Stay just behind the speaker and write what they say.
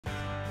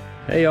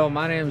Hey y'all,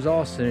 my name's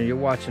Austin and you're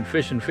watching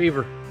Fishing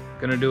Fever.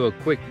 Gonna do a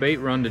quick bait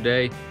run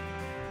today.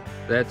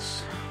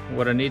 That's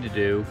what I need to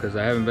do because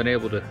I haven't been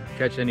able to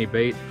catch any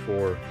bait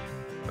for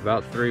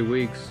about 3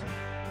 weeks.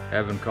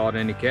 Haven't caught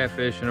any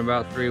catfish in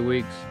about 3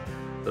 weeks.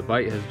 The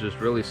bite has just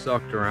really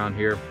sucked around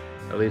here.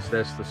 At least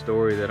that's the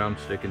story that I'm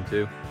sticking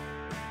to.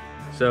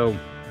 So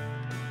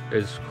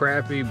there's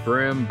crappie,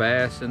 brim,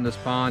 bass in this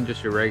pond,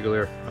 just your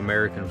regular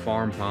American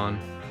farm pond.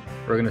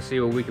 We're gonna see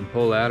what we can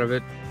pull out of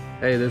it.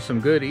 Hey, there's some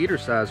good eater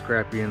size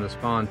crappie in this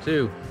pond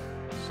too.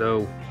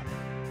 So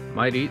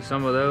might eat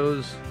some of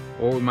those,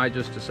 or we might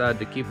just decide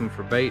to keep them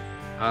for bait.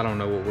 I don't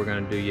know what we're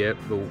gonna do yet,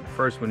 but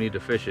first we need to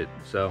fish it.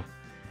 So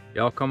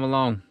y'all come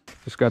along.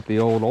 Just got the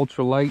old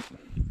ultralight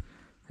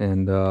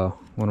and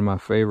one of my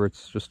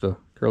favorites, just a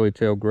curly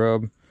tail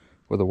grub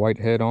with a white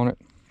head on it.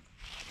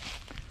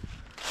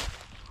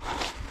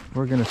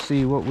 We're gonna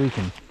see what we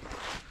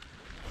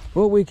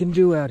can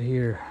do out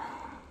here.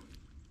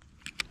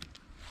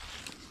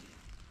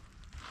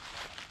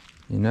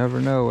 You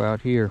never know out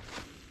here.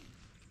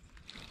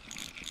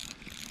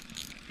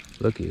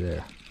 Looky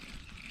there.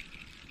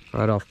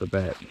 Right off the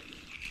bat.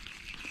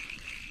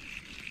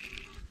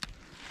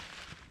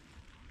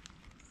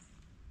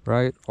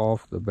 Right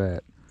off the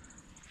bat.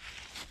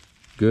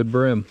 Good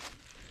brim.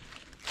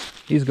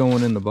 He's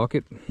going in the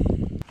bucket.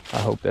 I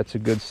hope that's a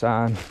good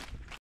sign.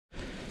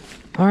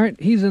 Alright,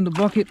 he's in the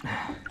bucket.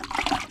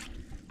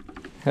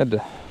 Had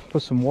to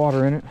put some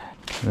water in it.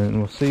 And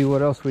we'll see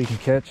what else we can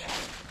catch.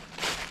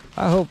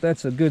 I hope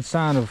that's a good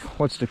sign of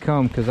what's to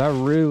come, because I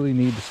really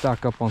need to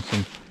stock up on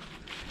some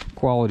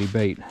quality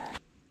bait.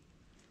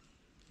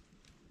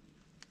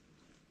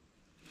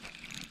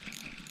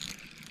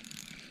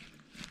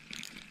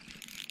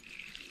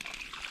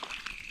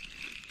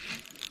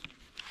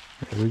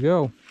 There we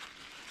go.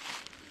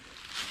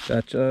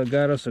 That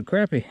got us a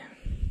crappie.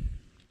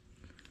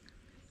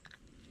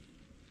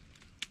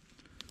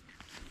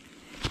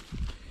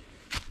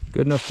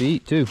 Good enough to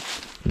eat too.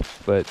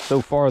 But so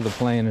far the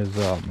plan is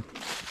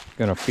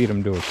gonna feed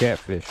them to a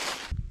catfish.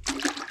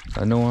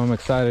 I know I'm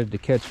excited to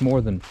catch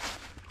more than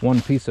one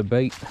piece of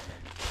bait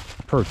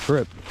per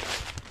trip.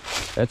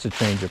 That's a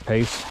change of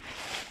pace.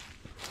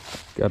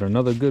 Got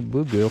another good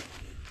bluegill.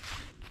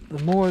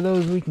 The more of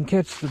those we can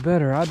catch, the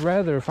better. I'd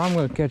rather, if I'm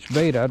gonna catch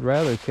bait, I'd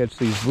rather catch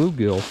these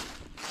bluegill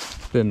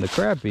than the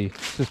crappie,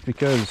 just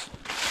because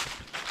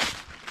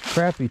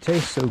crappie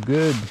tastes so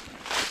good.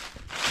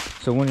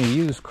 So when you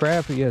use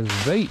crappie as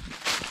bait,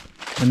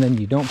 and then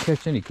you don't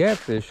catch any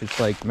catfish, it's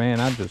like,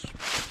 man, I just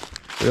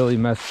really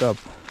messed up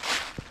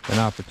an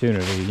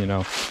opportunity, you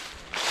know.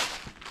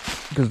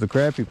 Because the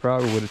crappie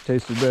probably would have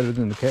tasted better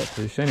than the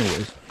catfish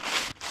anyways.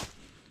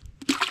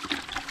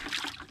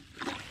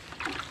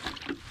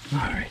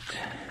 Alright.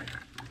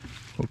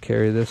 We'll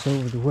carry this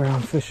over to where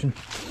I'm fishing.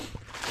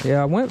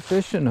 Yeah, I went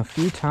fishing a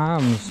few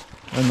times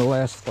in the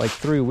last like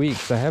 3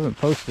 weeks. I haven't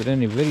posted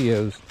any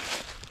videos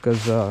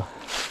because about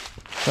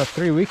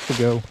 3 weeks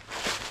ago,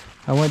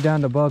 I went down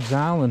to Bugs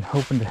Island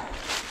hoping to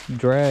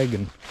drag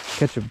and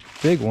catch a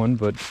big one,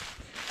 but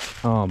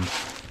I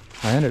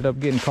ended up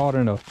getting caught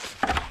in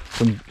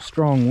some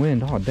strong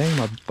wind. Oh dang,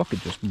 my bucket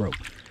just broke.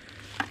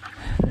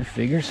 That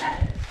figures.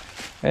 I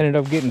ended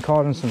up getting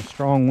caught in some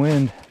strong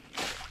wind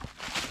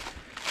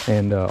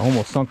and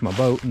almost sunk my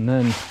boat. And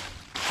then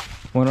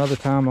one other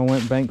time I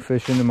went bank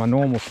fishing in my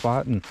normal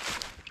spot, and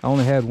I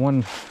only had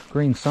one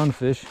green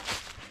sunfish,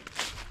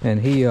 and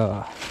he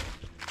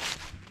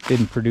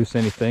didn't produce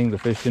anything. The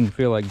fish didn't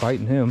feel like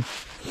biting him.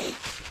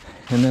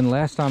 And then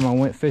last time I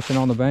went fishing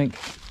on the bank,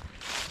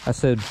 I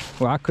said,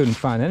 well, I couldn't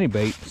find any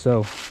bait,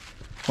 so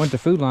went to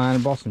Food Line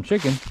and bought some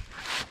chicken.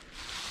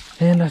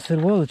 And I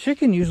said, well, the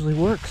chicken usually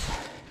works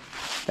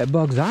at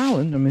Bugs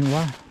Island. I mean,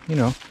 why, you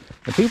know,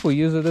 and people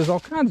use it. There's all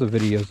kinds of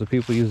videos of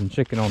people using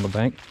chicken on the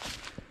bank.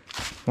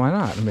 Why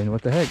not? I mean,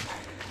 what the heck?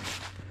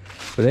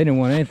 But they didn't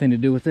want anything to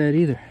do with that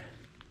either.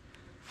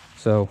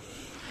 So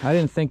I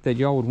didn't think that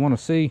y'all would want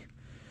to see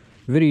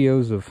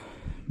videos of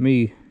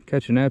me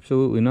catching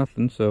absolutely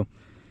nothing, so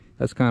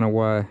that's kind of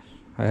why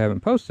I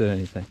haven't posted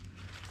anything.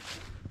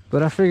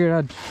 But I figured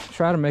I'd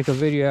try to make a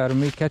video out of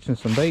me catching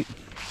some bait,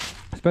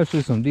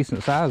 especially some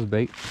decent sized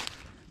bait.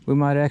 We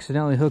might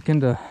accidentally hook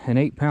into an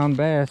 8-pound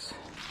bass,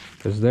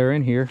 because they're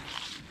in here,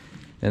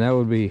 and that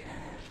would be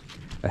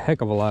a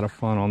heck of a lot of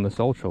fun on this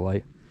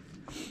ultralight.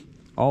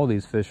 All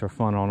these fish are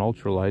fun on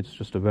ultralights,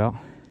 just about.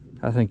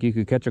 I think you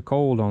could catch a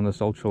cold on this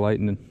ultralight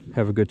and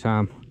have a good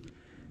time.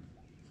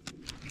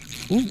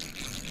 Ooh.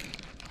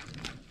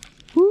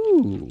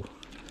 Woo!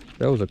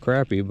 That was a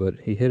crappie, but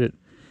he hit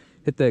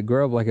that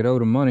grub like it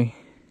owed him money.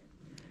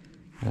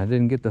 And I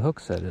didn't get the hook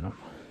set in him.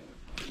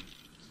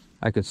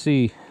 I could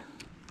see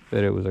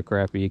that it was a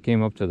crappie. He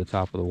came up to the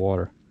top of the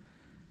water.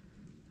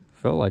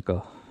 Felt like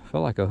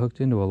I hooked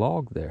into a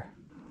log there.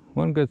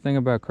 One good thing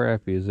about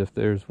crappie is if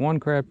there's one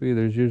crappie,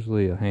 there's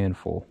usually a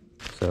handful.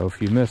 So if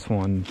you miss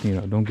one, you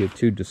know, don't get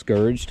too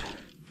discouraged.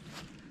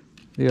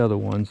 The other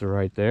ones are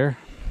right there.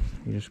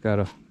 You just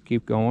gotta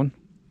keep going.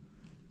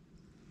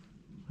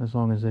 as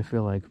long as they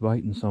feel like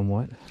biting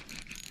somewhat.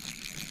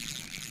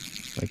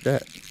 like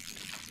that.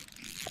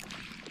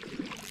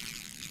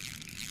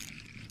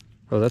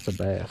 Oh, that's a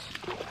bass.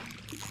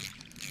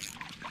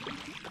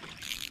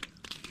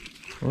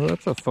 Well,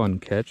 that's a fun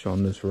catch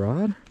on this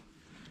rod.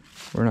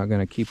 We're not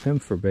going to keep him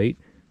for bait.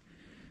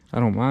 I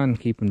don't mind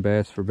keeping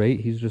bass for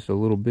bait. He's just a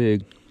little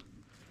big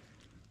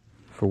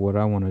for what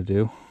I want to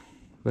do.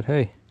 But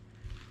hey,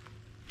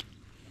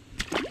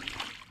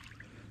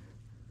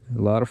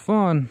 a lot of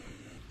fun.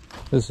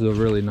 This is a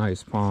really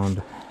nice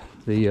pond.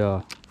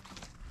 The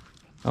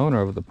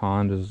owner of the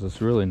pond is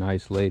this really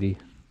nice lady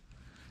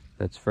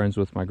that's friends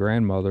with my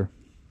grandmother,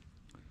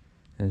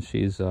 and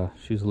she's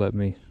let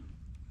me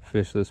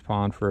fish this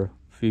pond for a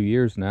few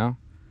years now,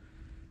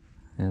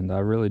 and I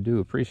really do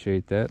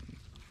appreciate that.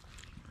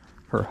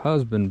 Her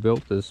husband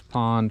built this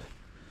pond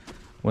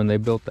when they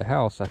built the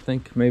house, I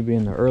think maybe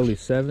in the early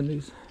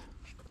 70s,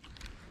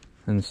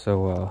 and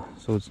so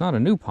it's not a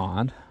new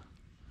pond,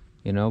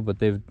 you know, but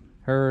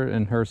her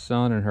and her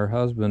son and her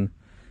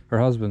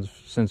husband's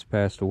since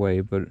passed away,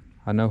 but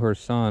I know her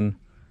son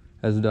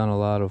has done a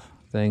lot of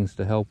things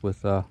to help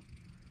with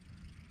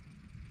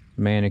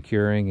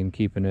manicuring and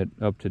keeping it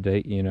up to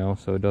date, you know,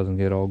 so it doesn't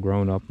get all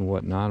grown up and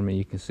whatnot. I mean,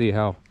 you can see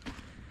how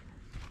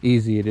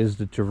easy it is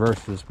to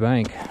traverse this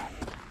bank.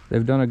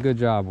 They've done a good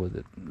job with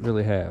it,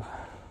 really have.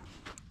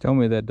 Tell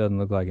me that doesn't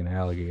look like an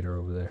alligator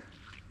over there.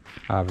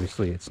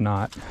 Obviously it's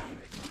not.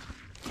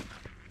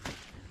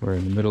 We're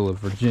in the middle of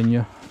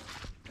Virginia,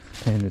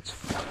 and it's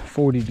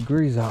 40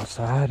 degrees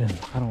outside, and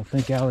I don't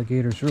think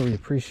alligators really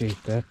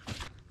appreciate that.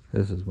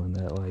 This is when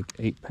that like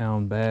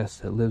 8-pound bass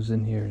that lives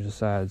in here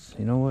decides,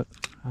 you know what,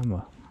 I'm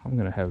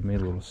gonna have me a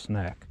little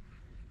snack.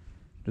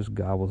 Just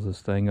gobbles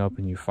this thing up,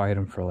 and you fight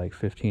him for like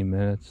 15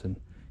 minutes, and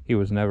he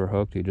was never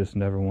hooked. He just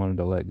never wanted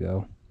to let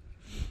go.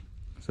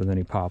 So then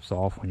he pops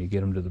off when you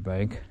get him to the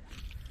bank.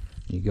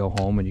 You go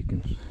home and you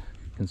can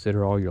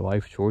consider all your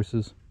life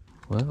choices.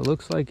 Well, it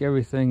looks like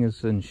everything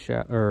is in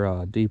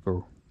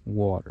deeper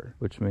water,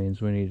 which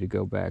means we need to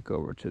go back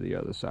over to the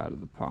other side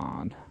of the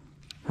pond.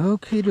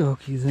 Okie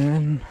dokie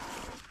then.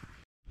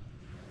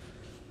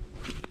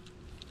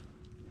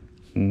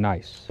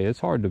 Nice.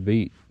 It's hard to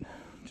beat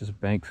just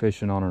bank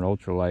fishing on an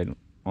ultralight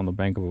on the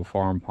bank of a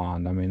farm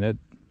pond. I mean, I've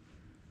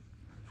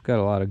got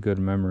a lot of good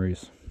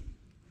memories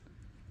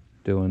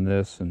doing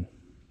this, and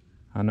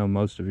I know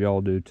most of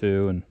y'all do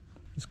too, and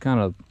it's kind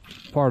of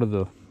part of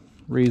the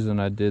reason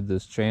I did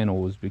this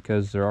channel was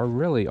because there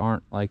really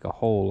aren't like a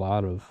whole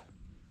lot of,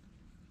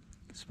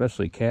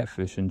 especially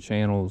catfishing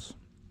channels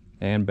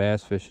and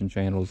bass fishing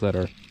channels, that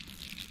are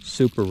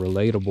super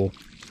relatable.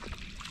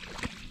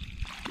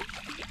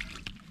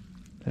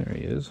 There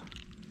he is.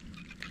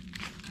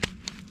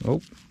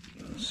 Oh,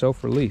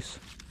 self-release.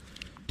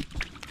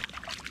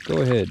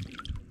 Go ahead.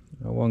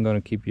 I wasn't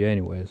going to keep you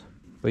anyways.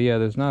 But yeah,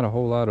 there's not a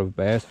whole lot of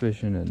bass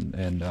fishing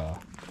and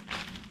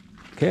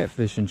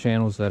catfishing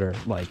channels that are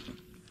like,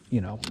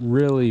 you know,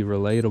 really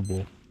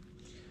relatable.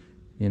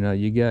 You know,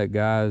 you got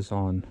guys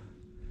on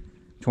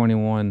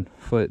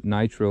 21-foot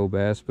nitro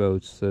bass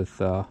boats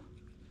with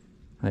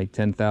like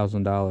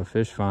 $10,000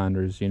 fish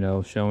finders, you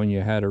know, showing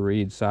you how to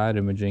read side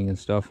imaging and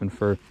stuff, and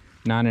for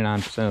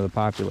 99% of the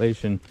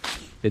population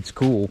it's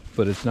cool,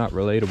 but it's not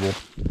relatable.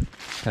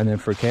 And then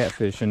for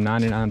catfishing,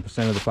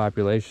 99% of the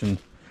population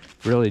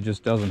really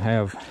just doesn't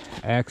have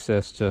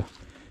access to,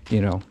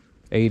 you know,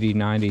 80,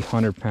 90,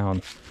 100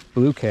 pound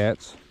blue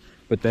cats,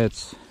 but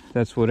that's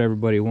what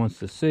everybody wants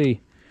to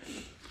see,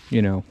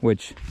 you know,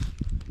 which,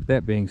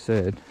 that being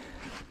said,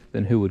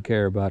 then who would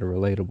care about a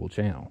relatable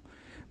channel?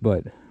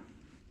 But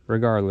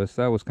regardless,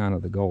 that was kind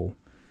of the goal.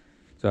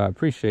 So I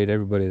appreciate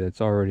everybody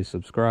that's already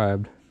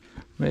subscribed.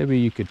 Maybe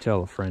you could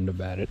tell a friend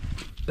about it.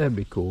 That'd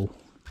be cool.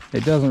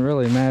 It doesn't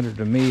really matter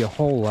to me a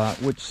whole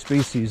lot which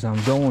species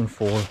I'm going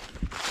for.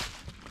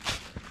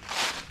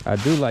 I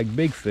do like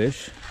big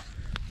fish,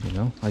 you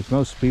know, like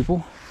most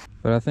people,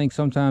 but I think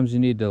sometimes you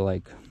need to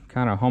like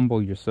kind of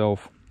humble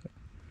yourself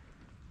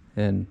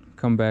and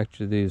come back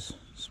to these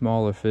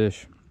smaller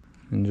fish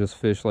and just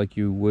fish like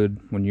you would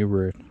when you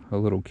were a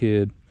little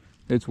kid.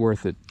 It's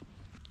worth it.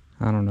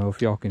 I don't know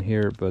if y'all can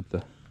hear it, but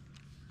the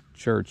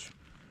church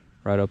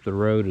right up the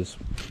road is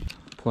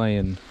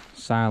playing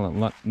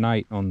Silent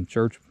Night on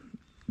church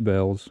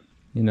bells.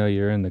 You know,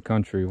 you're in the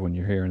country when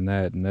you're hearing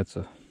that, and that's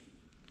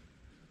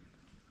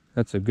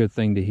a good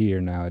thing to hear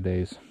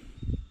nowadays.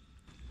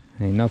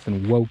 Ain't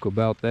nothing woke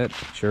about that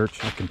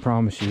church, I can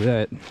promise you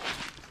that.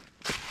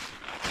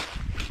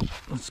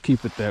 Let's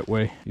keep it that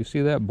way. You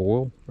see that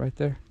boil right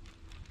there?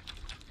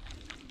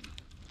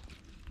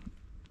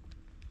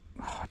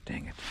 Oh,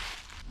 dang it.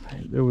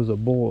 There was a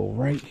boil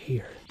right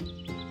here.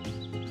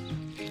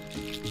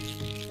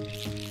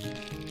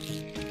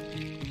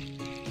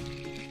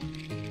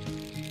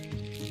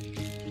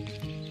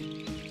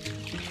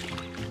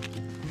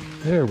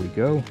 There we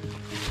go.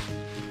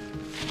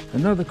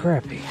 Another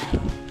crappie.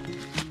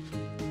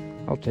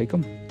 I'll take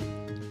them.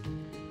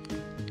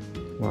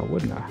 Why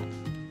wouldn't I?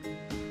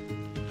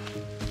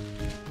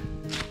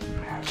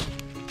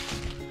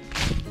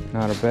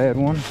 Not a bad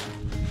one.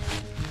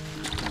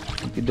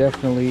 You could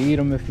definitely eat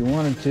them if you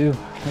wanted to,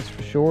 that's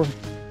for sure.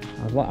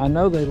 I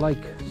know they like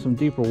some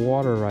deeper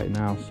water right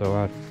now, so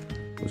I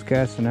was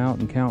casting out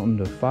and counting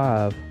to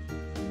 5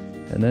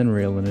 and then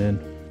reeling in.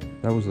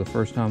 That was the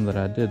first time that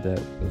I did that,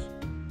 was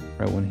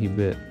right when he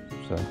bit,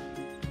 so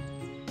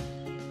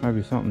might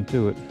be something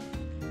to it.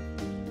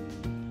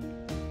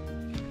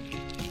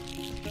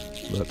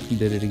 But he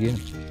did it again.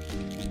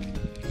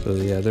 So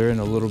yeah, they're in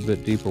a little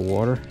bit deeper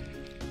water.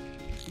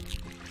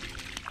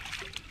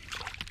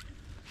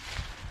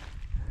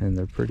 And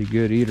they're pretty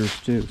good eaters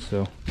too,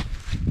 so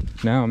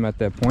now I'm at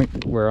that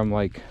point where I'm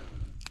like,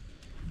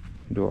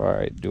 do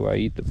I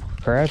eat the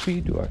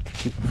crappie? Do I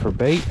keep them for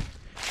bait?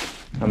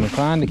 I'm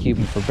inclined to keep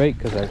them for bait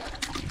because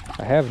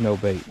I have no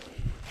bait.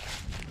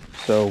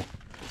 So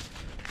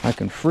I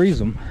can freeze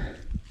them,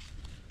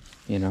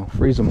 you know,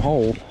 freeze them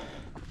whole,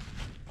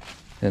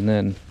 and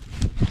then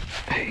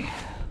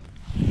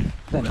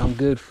I'm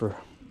good for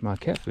my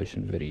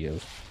catfishing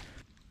videos.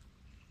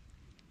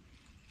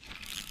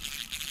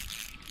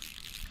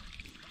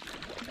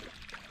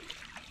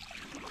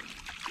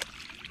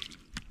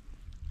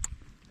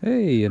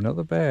 Hey,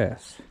 another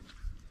bass.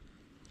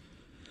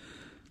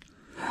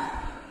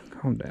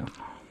 Calm down.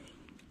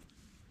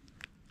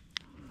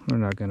 We're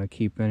not gonna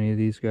keep any of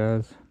these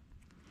guys.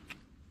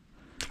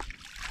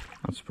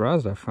 I'm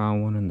surprised I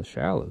found one in the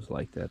shallows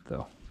like that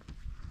though.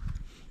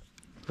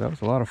 That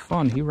was a lot of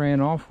fun. He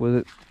ran off with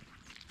it.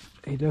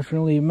 He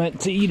definitely meant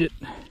to eat it.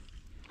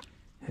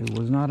 It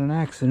was not an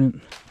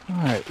accident. All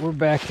right, we're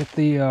back at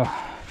the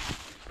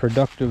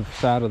productive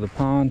side of the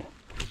pond.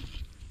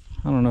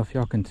 I don't know if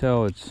y'all can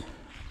tell, it's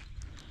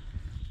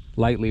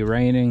lightly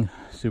raining,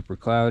 super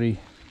cloudy,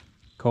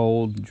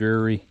 cold,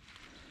 dreary,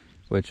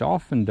 which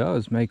often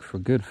does make for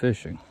good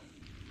fishing.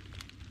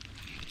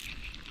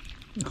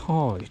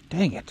 Oh,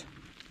 dang it.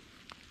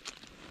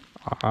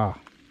 Ah,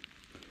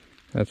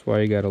 that's why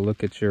you got to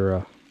look at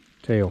your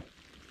tail.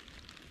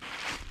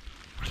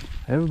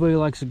 Everybody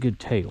likes a good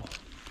tail,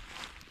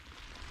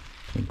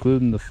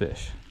 including the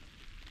fish.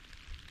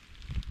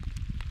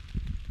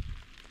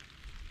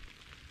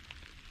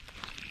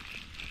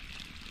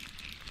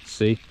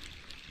 See?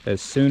 As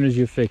soon as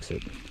you fix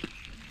it.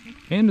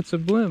 And it's a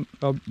brim.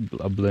 All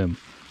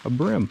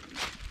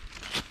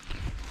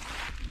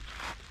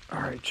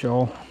right,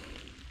 y'all.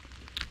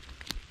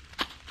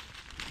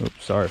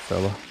 Oops, sorry,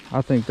 fella.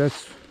 I think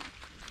that's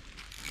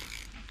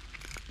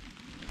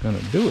gonna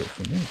do it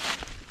for me.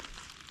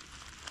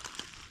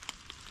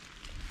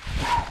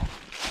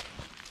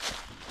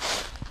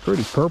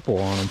 Pretty purple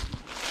on them,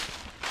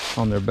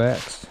 on their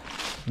backs,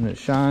 and it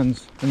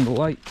shines in the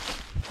light.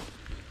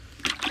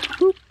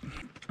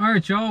 All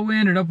right, y'all, we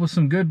ended up with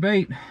some good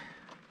bait,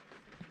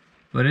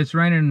 but it's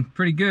raining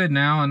pretty good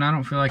now, and I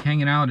don't feel like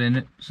hanging out in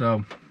it,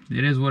 so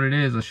it is what it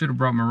is. I should have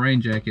brought my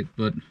rain jacket,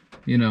 but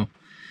you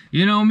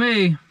know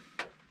me.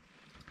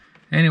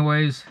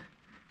 Anyways,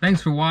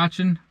 thanks for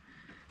watching.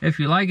 If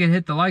you like it,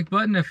 hit the like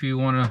button. If you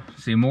want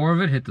to see more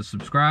of it, hit the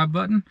subscribe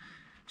button.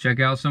 Check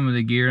out some of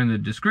the gear in the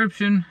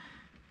description.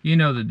 You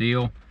know the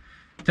deal.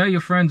 Tell your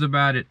friends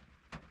about it.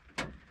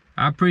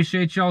 I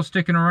appreciate y'all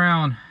sticking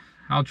around.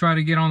 I'll try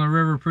to get on the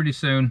river pretty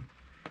soon.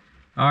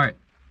 All right.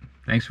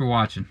 Thanks for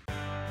watching.